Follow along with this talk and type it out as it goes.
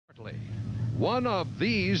One of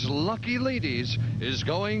these lucky ladies is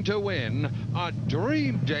going to win a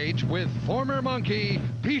dream date with former Monkee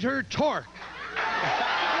Peter Tork.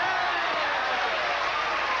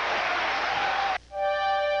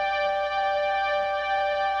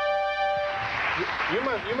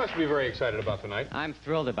 You must be very excited about tonight. I'm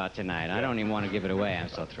thrilled about tonight. I don't even want to give it away. I'm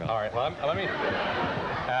so thrilled. All right, well, let me...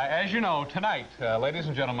 as you know, tonight, ladies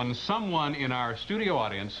and gentlemen, someone in our studio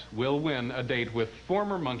audience will win a date with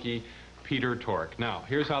former Monkee Peter Tork. Now,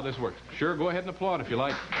 here's how this works. Sure, go ahead and applaud if you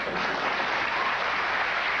like.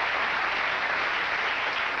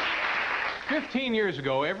 15 years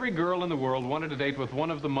ago, every girl in the world wanted a date with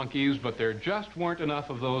one of the Monkees, but there just weren't enough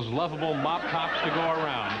of those lovable mop tops to go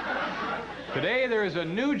around. Today, there is a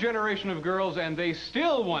new generation of girls, and they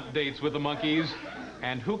still want dates with the Monkees,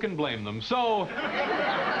 and who can blame them? So,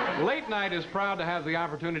 Late Night is proud to have the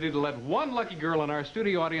opportunity to let one lucky girl in our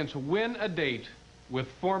studio audience win a date with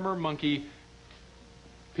former Monkee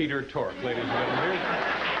Peter Tork. Ladies and gentlemen,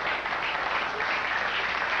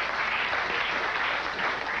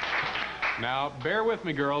 Now, bear with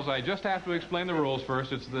me, girls. I just have to explain the rules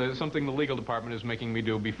first. It's something the legal department is making me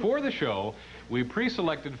do. Before the show, we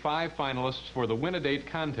pre-selected 5 finalists for the Win-A-Date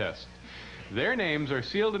contest. Their names are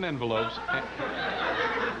sealed in envelopes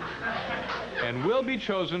and will be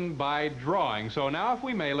chosen by drawing. So now, if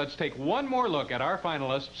we may, let's take one more look at our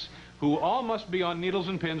finalists, who all must be on needles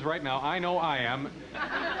and pins right now. I know I am.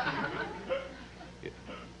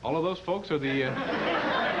 All of those folks are the...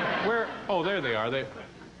 where? Oh, there they are.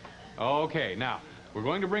 Okay, now, we're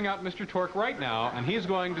going to bring out Mr. Tork right now, and he's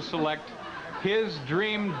going to select his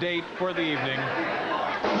dream date for the evening.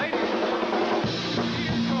 Ladies.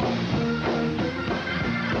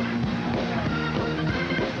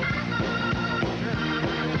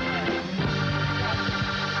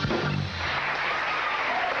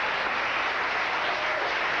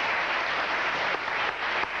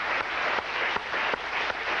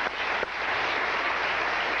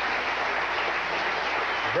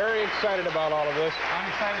 Very excited about all of this. I'm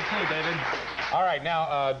excited too, David. All right,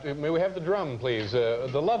 now, may we have the drum, please? The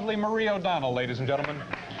lovely Marie O'Donnell, ladies and gentlemen.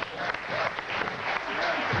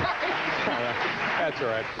 That's all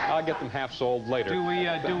right. I'll get them half sold later.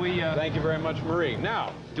 Thank you very much, Marie.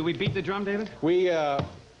 Now, do we beat the drum, David?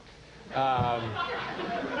 I'm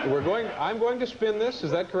going to spin this. Is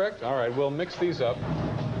that correct? All right, we'll mix these up.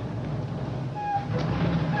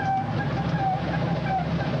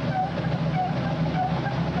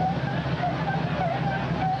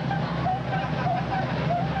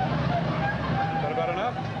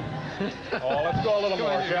 Oh, let's go a little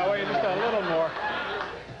more, shall we? Just a little more.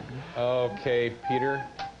 Okay, Peter.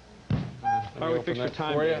 Why don't we fix your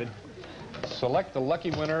time, David? Select the lucky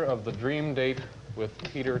winner of the dream date with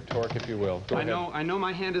Peter Tork, if you will. Go ahead. I know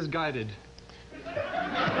my hand is guided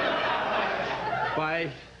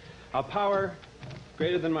by a power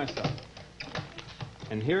greater than myself.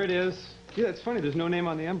 And here it is. Yeah, it's funny. There's no name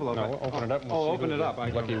on the envelope. No, open it up. And we'll see open who it up. The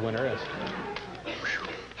lucky winner is.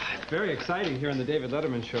 Very exciting here on the David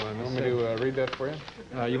Letterman show. You want me to read that for you?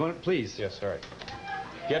 You want it, please? Yes, all right.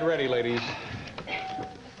 Get ready, ladies.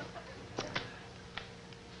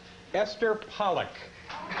 Esther Pollock.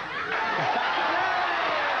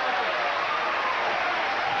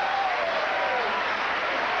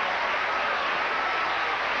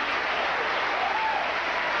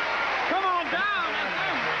 Come on down.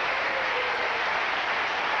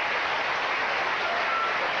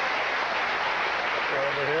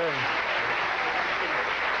 Over here.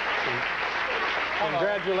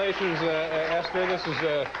 Congratulations, Esther. This is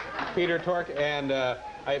Peter Tork, and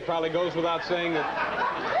it probably goes without saying that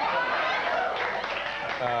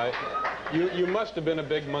you must have been a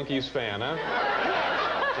big Monkees fan, huh?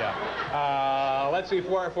 Yeah. Let's see,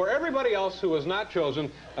 for everybody else who was not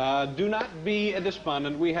chosen, do not be a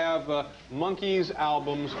despondent. We have Monkees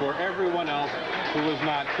albums for everyone else who was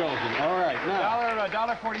not chosen. All right, now...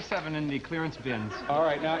 $1.47 in the clearance bins. All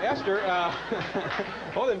right, now, Esther,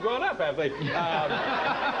 oh, they've gone up, have they?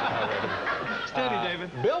 Steady,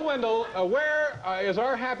 David. Bill Wendell, where is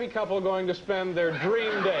our happy couple going to spend their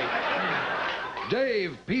dream date?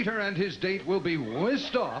 Dave, Peter, and his date will be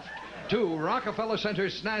whisked off to Rockefeller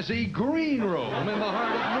Center's snazzy Green Room in the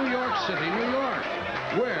heart of New York City, New York,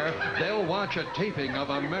 where they'll watch a taping of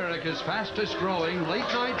America's fastest-growing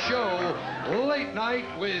late-night show, Late Night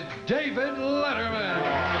with David Letterman.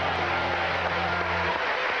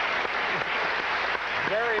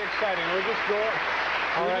 Very exciting. We're just going...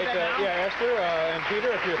 All right, yeah, Esther and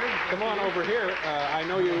Peter, if you come on over here, I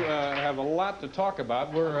know you have a lot to talk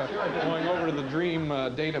about. We're going over to the dream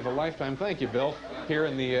date of a lifetime. Thank you, Bill. Here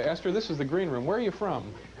in the Esther, this is the Green Room. Where are you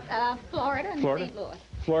from? Florida and St. Louis.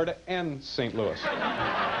 Florida, and St. Louis.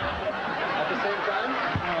 At the same time?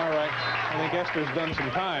 All right. I think Esther's done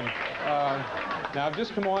some time. Now,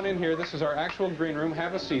 just come on in here. This is our actual green room.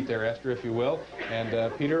 Have a seat there, Esther, if you will.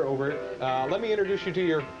 And Peter, over. Let me introduce you to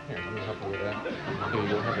your... Here, let me help you with that. Here you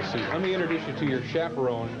go. Have a seat. Let me introduce you to your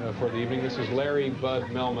chaperone for the evening. This is Larry Bud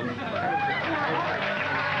Melman.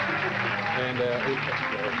 And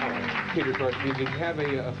Peter Tork, did you have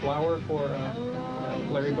a flower for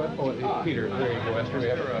Larry Bud? Oh, Peter, there you go, Esther. We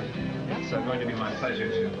have It's going to be my pleasure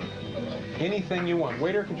to. anything you want.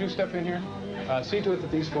 Waiter, could you step in here? See to it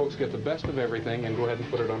that these folks get the best of everything, and go ahead and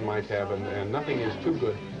put it on my tab, and nothing is too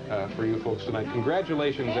good for you folks tonight.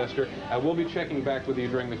 Congratulations, Esther. We'll be checking back with you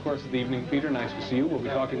during the course of the evening. Peter, nice to see you. We'll be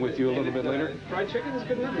talking with you a little bit later. Fried chicken is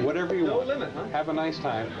good enough? Whatever you want. No limit, huh? Have a nice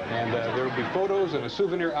time. And there will be photos and a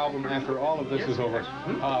souvenir album after all of this is over.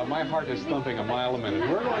 My heart is thumping a mile a minute.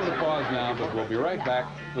 We're going to pause now, but we'll be right back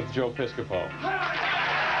with Joe Piscopo.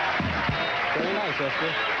 Very nice,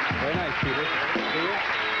 Esther. Very nice, Peter. See you.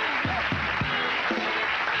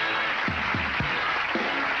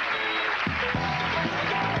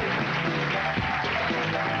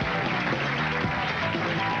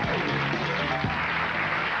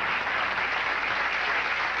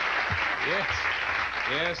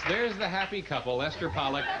 Yes, there's the happy couple, Esther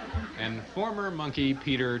Pollock and former Monkee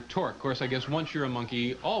Peter Tork. Of course, I guess once you're a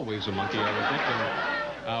monkey, always a monkey, I would think.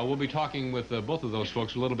 And we'll be talking with both of those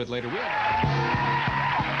folks a little bit later.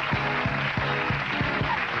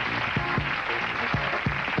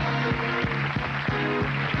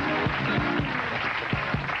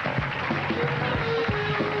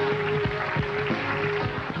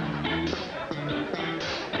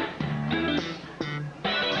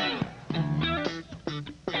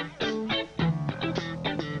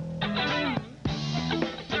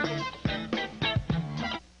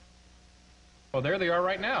 Well, there they are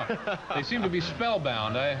right now. They seem to be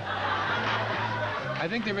spellbound. I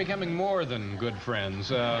think they're becoming more than good friends.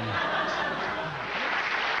 We'll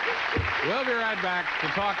be right back to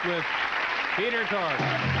talk with Peter Tork.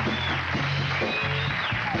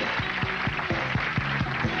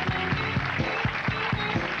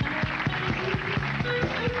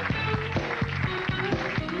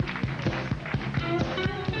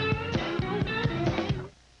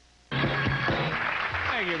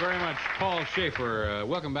 Thank you very much, Paul Schaefer.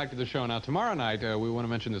 Welcome back to the show. Now, tomorrow night, we want to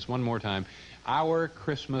mention this one more time, our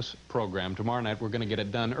Christmas program. Tomorrow night, we're going to get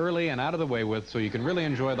it done early and out of the way with, so you can really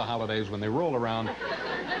enjoy the holidays when they roll around,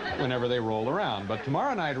 whenever they roll around. But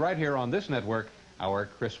tomorrow night, right here on this network, our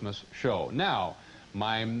Christmas show. Now,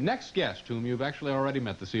 my next guest, whom you've actually already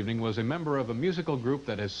met this evening, was a member of a musical group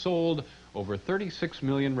that has sold over 36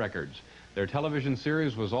 million records. Their television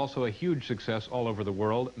series was also a huge success all over the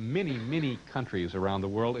world, many countries around the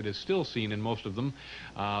world. It is still seen in most of them,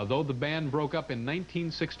 though the band broke up in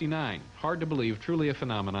 1969. Hard to believe, truly a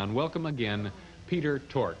phenomenon. Welcome again, Peter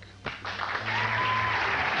Tork.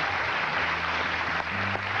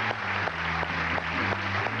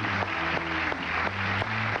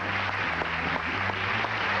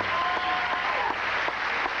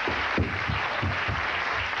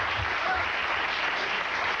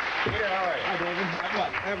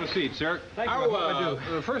 Have a seat, sir. Thank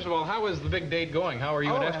you. First of all, how is the big date going? How are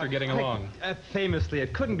you and Esther getting along? Famously,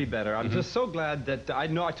 it couldn't be better. I'm just so glad that I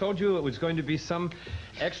told you it was going to be some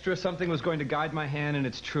extra, something was going to guide my hand, and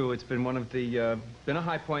it's true. It's been one of the, been a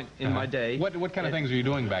high point in my day. What kind of things are you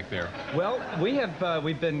doing back there? Well,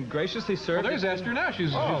 we've been graciously served. Well, there's Esther now.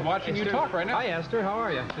 She's watching you talk right now. Hi, Esther. How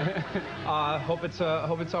are you? Hope it's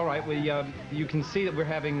all right. You can see that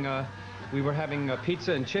we were having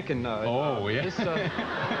pizza and chicken.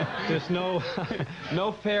 There's no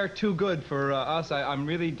fare too good for us. I'm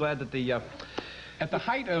really glad that the... At the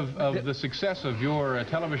height of the success of your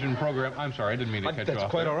television program... I'm sorry, I didn't mean to cut you off. That's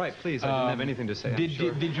quite all right. Please, I didn't have anything to say. Did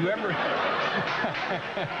you ever...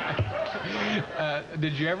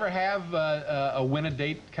 did you ever have a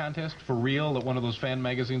win-a-date contest for real that one of those fan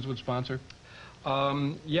magazines would sponsor?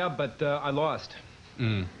 Yeah, but I lost.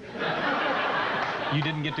 You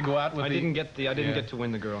didn't get to go out with I didn't get to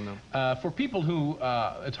win the girl, no. For people who,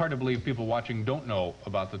 it's hard to believe people watching don't know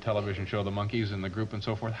about the television show, The Monkees and the group and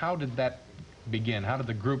so forth. How did that begin? How did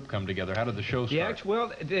the group come together? How did the show start?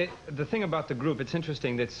 Well, the thing about the group, it's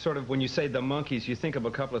interesting. That's sort of, when you say The Monkees, you think of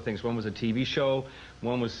a couple of things. One was a TV show.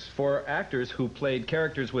 One was for actors who played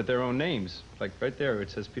characters with their own names. Like right there,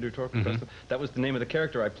 it says Peter Tork. That was the name of the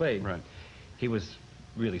character I played. Right. He was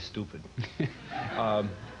really stupid.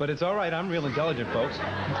 But it's all right. I'm real intelligent, folks.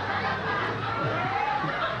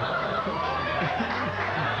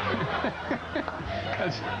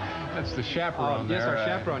 That's the chaperone Yes, there. our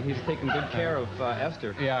chaperone. He's taking good care of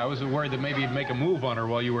Esther. Yeah, I was worried that maybe he'd make a move on her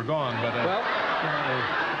while you were gone, but... Well,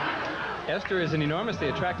 Esther is an enormously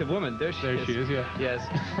attractive woman. There she is, yeah. Yes.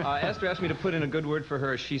 Esther asked me to put in a good word for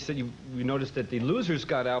her. She said you noticed that the losers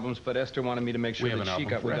got albums, but Esther wanted me to make sure that we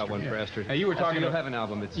got one for Esther. Now, you were talking you'll have an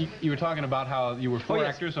album. You were talking about how you were four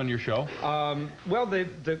actors on your show. Well,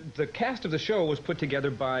 the cast of the show was put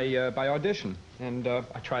together by audition, and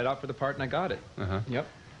I tried out for the part and I got it. Yep.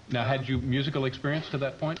 Now, had you musical experience to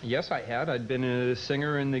that point? Yes, I had. I'd been a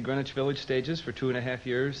singer in the Greenwich Village stages for 2.5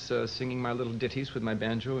 years, singing my little ditties with my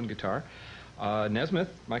banjo and guitar. Mike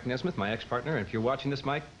Nesmith, my ex-partner, and if you're watching this,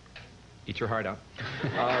 Mike, eat your heart out.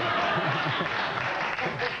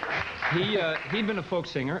 He'd been a folk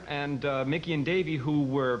singer, and Mickey and Davy, who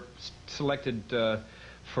were selected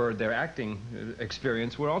for their acting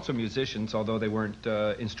experience, were also musicians, although they weren't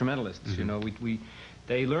instrumentalists. You know,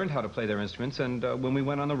 they learned how to play their instruments, and when we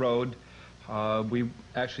went on the road, we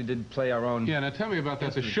actually did play our own... Yeah, now tell me about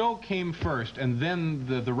that. The show came first, and then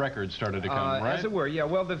the records started to come, right? As it were, yeah.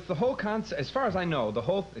 Well, the whole concept, as far as I know,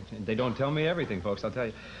 they don't tell me everything, folks, I'll tell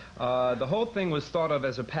you. The whole thing was thought of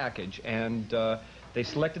as a package, and they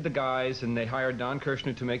selected the guys, and they hired Don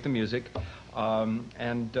Kirshner to make the music,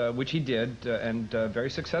 which he did, and very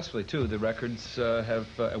successfully, too. The records have,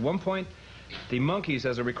 at one point, the Monkees,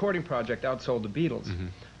 as a recording project, outsold the Beatles.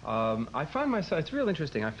 I find myself, it's real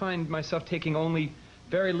interesting, I find myself taking only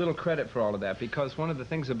very little credit for all of that, because one of the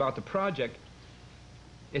things about the project,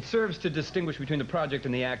 it serves to distinguish between the project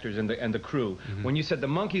and the actors and the crew. When you said the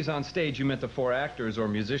Monkees on stage, you meant the 4 actors or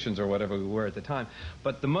musicians or whatever we were at the time.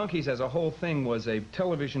 But the Monkees as a whole thing was a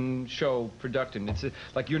television show production. It's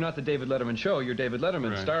like you're not the David Letterman show, you're David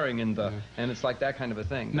Letterman starring in the... And it's like that kind of a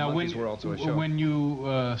thing. Now, the Monkees were also a show. When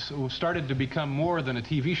you started to become more than a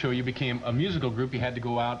TV show, you became a musical group. You had to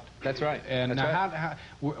go out... That's right. And That's now,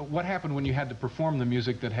 right. what happened when you had to perform the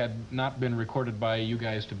music that had not been recorded by you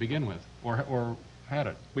guys to begin with? Or had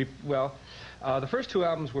it? The first 2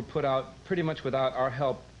 albums were put out pretty much without our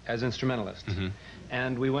help as instrumentalists.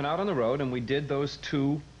 And we went out on the road and we did those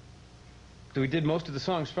 2. We did most of the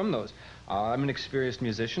songs from those. I'm an experienced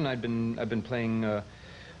musician. I've been playing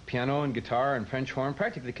piano and guitar and French horn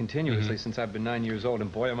practically continuously since I've been 9 years old, and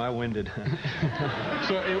boy am I winded.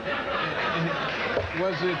 So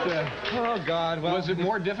was it... oh God! Well, was it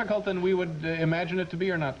more difficult than we would imagine it to be,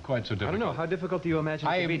 or not quite so difficult? I don't know. How difficult do you imagine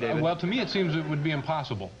it to be, David? Well, to me it seems it would be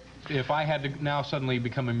impossible. If I had to now suddenly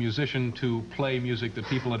become a musician to play music that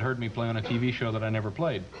people had heard me play on a TV show that I never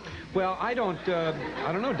played. Well, I don't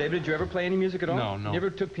know, David, did you ever play any music at all? No. You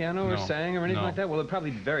ever took piano or sang or anything like that? Well, it'd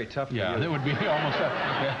probably be very tough for you. Yeah, it would be almost tough.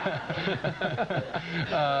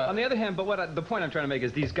 On the other hand, but the point I'm trying to make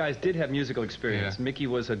is these guys did have musical experience. Yeah. Mickey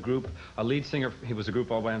was a lead singer. He was a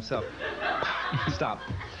group all by himself. Stop.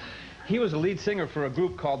 He was a lead singer for a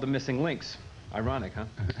group called the Missing Links. Ironic, huh?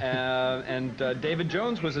 And David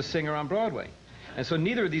Jones was a singer on Broadway. And so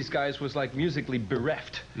neither of these guys was like musically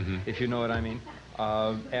bereft, if you know what I mean.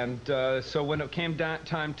 So when it came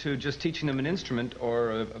time to just teaching them an instrument,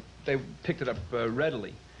 they picked it up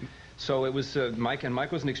readily. So it was Mike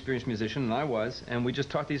was an experienced musician, and I was, and we just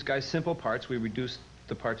taught these guys simple parts. We reduced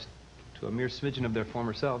the parts to a mere smidgen of their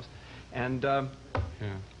former selves, and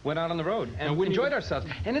went out on the road and enjoyed ourselves.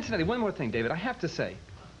 And incidentally, one more thing, David, I have to say.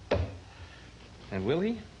 And will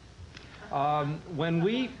he? When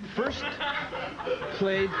we first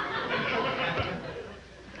played,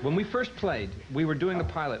 we were doing the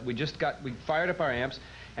pilot. We fired up our amps,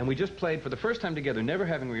 and we just played for the first time together, never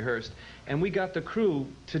having rehearsed, and we got the crew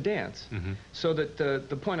to dance. So that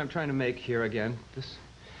the point I'm trying to make here again,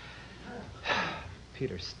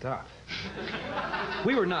 Peter, stop.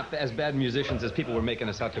 We were not as bad musicians as people were making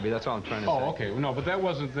us out to be. That's all I'm trying to say. Oh, okay. No, but that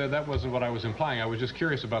wasn't what I was implying. I was just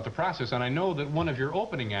curious about the process, and I know that one of your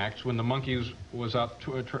opening acts when the Monkees was out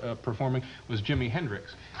performing was Jimi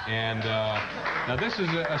Hendrix. And now this is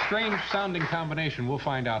a strange-sounding combination. We'll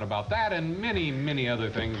find out about that and many, many other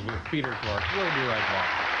things with Peter Tork. We'll be right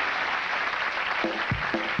back.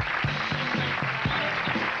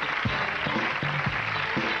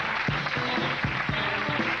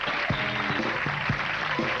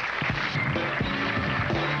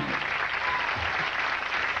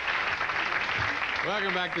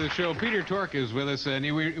 Welcome back to the show. Peter Tork is with us, and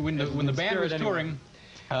when the band was touring...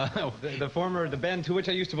 the band to which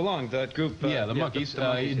I used to belong, the group... the Monkees.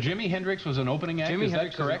 Jimi Hendrix was an opening act, Jimi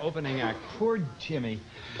Hendrix was an opening act. Poor Jimmy.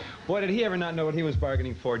 Boy, did he ever not know what he was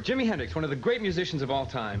bargaining for. Jimi Hendrix, one of the great musicians of all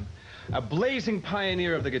time, a blazing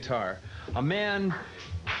pioneer of the guitar, a man...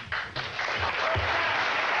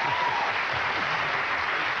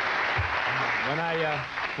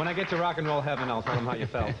 When I get to rock and roll heaven, I'll tell him how you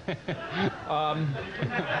felt.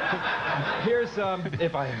 Here's,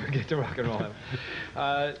 if I ever get to rock and roll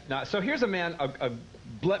heaven. Now, so here's a man, a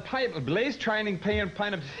blaze-trining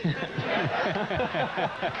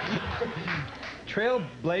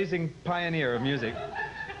trailblazing pioneer of music,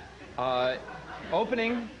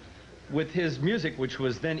 opening with his music, which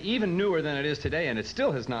was then even newer than it is today, and it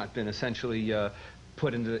still has not been essentially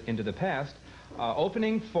put into the past,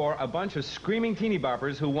 opening for a bunch of screaming teeny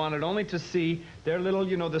boppers who wanted only to see their little,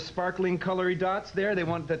 you know, the sparkling colory dots there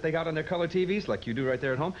that they got on their color TVs, like you do right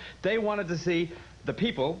there at home. They wanted to see the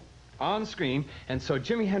people on screen, and so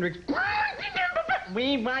Jimi Hendrix,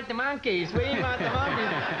 we want the Monkees, we want the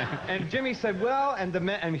Monkees. And Jimmy said, well,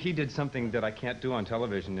 and he did something that I can't do on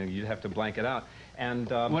television, and you'd have to blank it out. And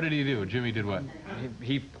what did he do? Jimmy did what?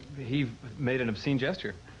 He made an obscene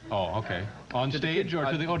gesture. Oh, okay. On stage or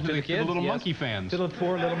to the little yes. Monkee fans? To the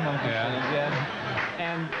poor little Monkee Yeah. fans, yes.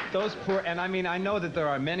 And those poor, and I mean, I know that there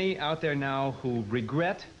are many out there now who will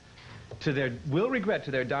regret to their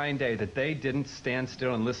dying day that they didn't stand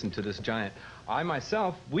still and listen to this giant. I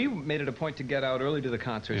myself, we made it a point to get out early to the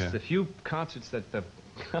concerts. Yeah. The few concerts that the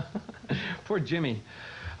poor Jimmy.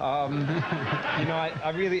 You know,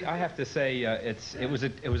 I have to say, it was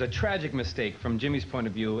a tragic mistake from Jimmy's point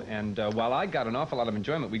of view. And while I got an awful lot of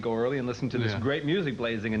enjoyment, we go early and listen to this great music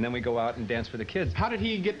blazing, and then we go out and dance for the kids. How did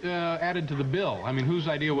he get added to the bill? I mean, whose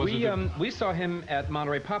idea was it? We saw him at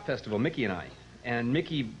Monterey Pop Festival, Mickey and I. And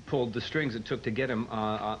Mickey pulled the strings it took to get him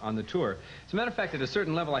on the tour. As a matter of fact, at a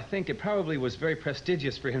certain level, I think it probably was very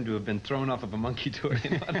prestigious for him to have been thrown off of a Monkee tour. You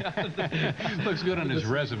know? Looks good on his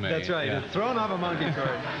resume. That's right. Yeah. Thrown off a Monkee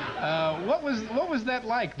tour. What was that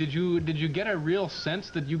like? Did you get a real sense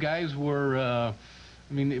that you guys were? I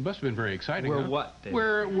mean, it must have been very exciting. We're huh? what, David?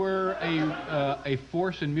 We're a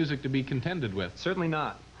force in music to be contended with. Certainly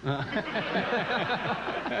not.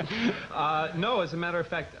 No, as a matter of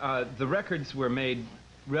fact, the records were made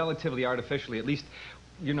relatively artificially. At least,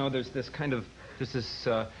 you know, there's this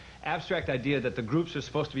abstract idea that the groups are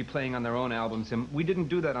supposed to be playing on their own albums, and we didn't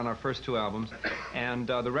do that on our first two albums. And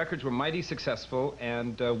the records were mighty successful,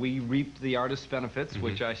 and we reaped the artist's benefits,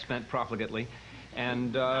 which I spent profligately,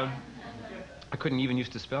 and I couldn't even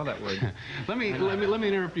used to spell that word. Let me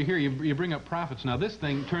interrupt you here. You bring up profits. Now, this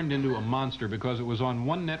thing turned into a monster because it was on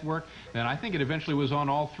one network, and I think it eventually was on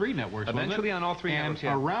all three networks. Eventually on all three networks,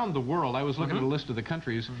 yeah. And around the world, I was looking at a list of the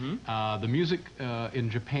countries. The music in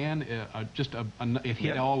Japan, it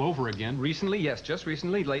hit all over again. Recently, yes, just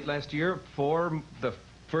recently, late last year, the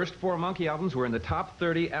first four Monkee albums were in the top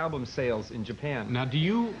 30 album sales in Japan. Now, do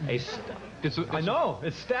you... I know,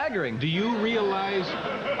 it's staggering. Do you realize,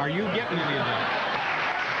 are you getting any of that?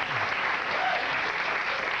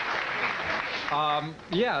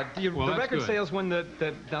 Yeah, the record good. sales when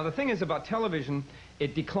now the thing is about television,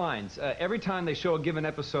 it declines. Every time they show a given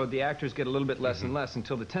episode, the actors get a little bit less and less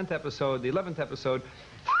until the 10th episode, the 11th episode,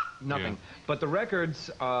 nothing. Yeah. But the records,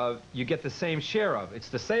 you get the same share of. It's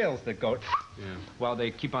the sales that go while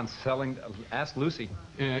they keep on selling. Ask Lucy.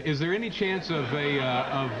 Is there any chance of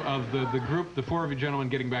the group, the four of you gentlemen,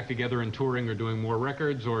 getting back together and touring or doing more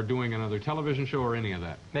records or doing another television show or any of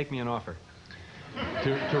that? Make me an offer.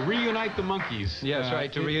 To reunite the Monkees. Yes,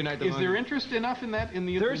 right, to reunite the Monkees. Is there interest enough in that in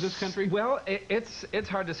this country? Well, it's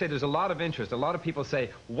hard to say. There's a lot of interest. A lot of people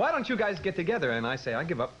say, why don't you guys get together? And I say, I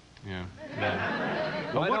give up. Yeah.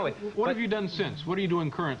 Well, what have you done since? What are you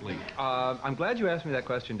doing currently? I'm glad you asked me that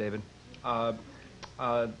question, David.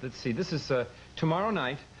 Let's see. This is tomorrow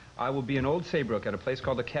night. I will be in Old Saybrook at a place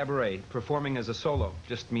called the Cabaret, performing as a solo,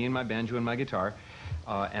 just me and my banjo and my guitar,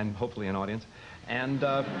 and hopefully an audience. And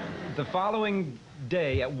the following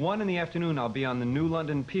day, at 1 in the afternoon, I'll be on the New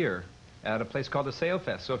London Pier at a place called the Sail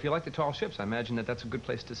Fest. So if you like the tall ships, I imagine that's a good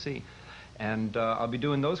place to see. And I'll be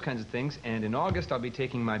doing those kinds of things. And in August, I'll be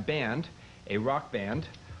taking my band, a rock band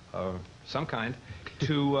of some kind,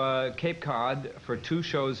 to Cape Cod for 2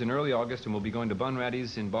 shows in early August, and we'll be going to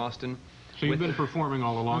Bunratty's in Boston. So you've been performing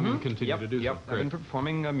all along and continue to do so. I've been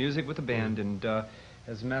performing music with the band, and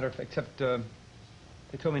as a matter of fact, except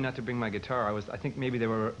they told me not to bring my guitar. I think maybe they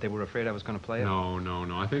were afraid I was going to play it. No.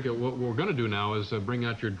 I think what we're going to do now is bring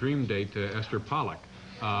out your dream date to Esther Pollock.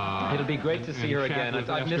 It'll be great to see her again.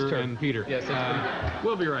 I've missed her. And Peter. Yes,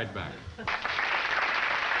 we'll be right back.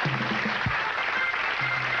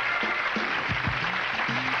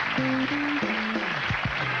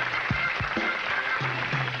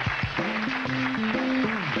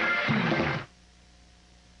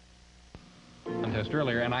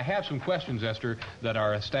 Earlier, and I have some questions, Esther, that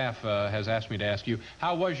our staff has asked me to ask you.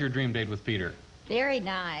 How was your dream date with Peter? Very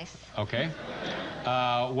nice. Okay.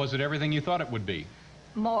 Was it everything you thought it would be?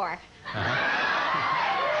 More.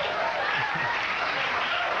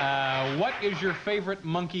 What is your favorite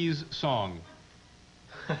Monkees song?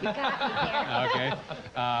 You got me there.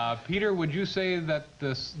 Okay. Peter, would you say that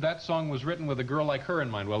that song was written with a girl like her in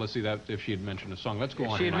mind? Well, let's see that if she had mentioned a song. Let's go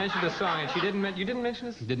on. She had mentioned a song, and she didn't. You didn't mention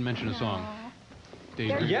this. Didn't mention a song.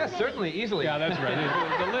 Dave, Yes, certainly, easily. yeah, that's right.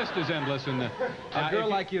 The list is endless. In the A girl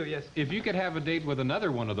like you, yes. If you could have a date with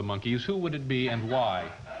another one of the Monkees, who would it be and why?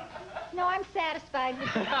 No, I'm satisfied with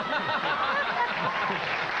it.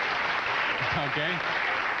 Okay.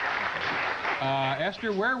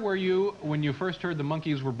 Esther, where were you when you first heard the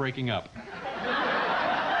Monkees were breaking up?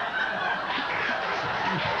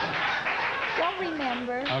 Don't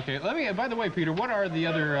remember. Okay, by the way, Peter, what are the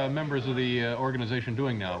other members of the organization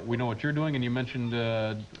doing now? We know what you're doing, and you mentioned,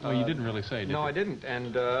 well, you didn't really say, did you? No, I didn't,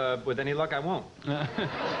 and with any luck, I won't.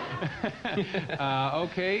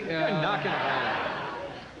 Okay. You're knocking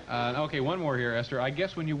around. Okay, one more here, Esther. I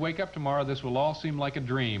guess when you wake up tomorrow, this will all seem like a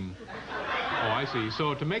dream. Oh, I see.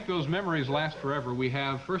 So to make those memories last forever, we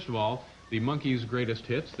have, first of all, the Monkees' greatest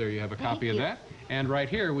hits. There you have a copy of that. And right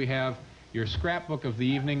here we have your scrapbook of the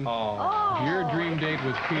evening. Oh. Your dream date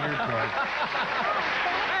with Peter Tork.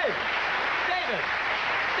 Hey,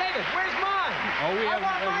 David, where's mine? Oh, we have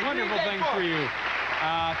my wonderful dream date things book. for you.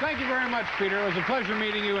 Thank you very much, Peter. It was a pleasure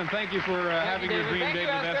meeting you, and thank you for having your David. dream Thank date you,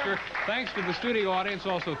 with Esther. Esther. Thanks to the studio audience.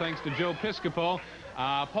 Also, thanks to Joe Piscopo,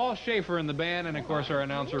 Paul Schaefer in the band, and, of course, our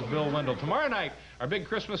announcer, Bill Wendell. Tomorrow night, our big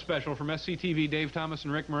Christmas special from SCTV, Dave Thomas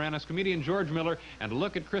and Rick Moranis, comedian George Miller, and a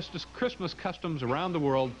look at Christmas customs around the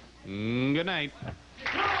world. Good night.